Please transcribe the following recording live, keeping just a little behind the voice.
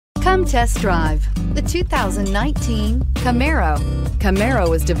Come test drive the 2019 Camaro. Camaro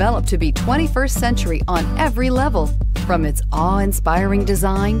was developed to be 21st century on every level, from its awe-inspiring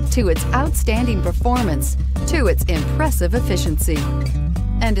design to its outstanding performance to its impressive efficiency,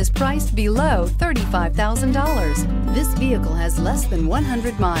 and is priced below $35,000. This vehicle has less than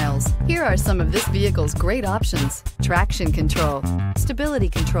 100 miles. Here are some of this vehicle's great options: traction control, stability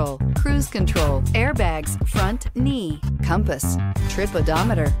control, cruise control, airbags, front knee, compass, trip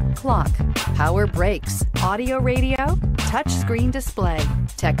odometer, clock, power brakes, audio radio, touchscreen display,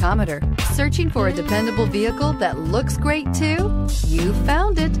 tachometer. Searching for a dependable vehicle that looks great too? You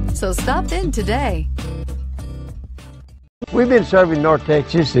found it, so stop in today. We've been serving North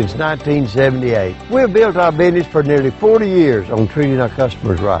Texas since 1978. We've built our business for nearly 40 years on treating our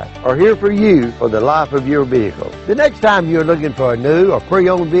customers right. Are here for you for the life of your vehicle. The next time you're looking for a new or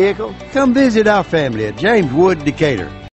pre-owned vehicle, come visit our family at James Wood, Decatur.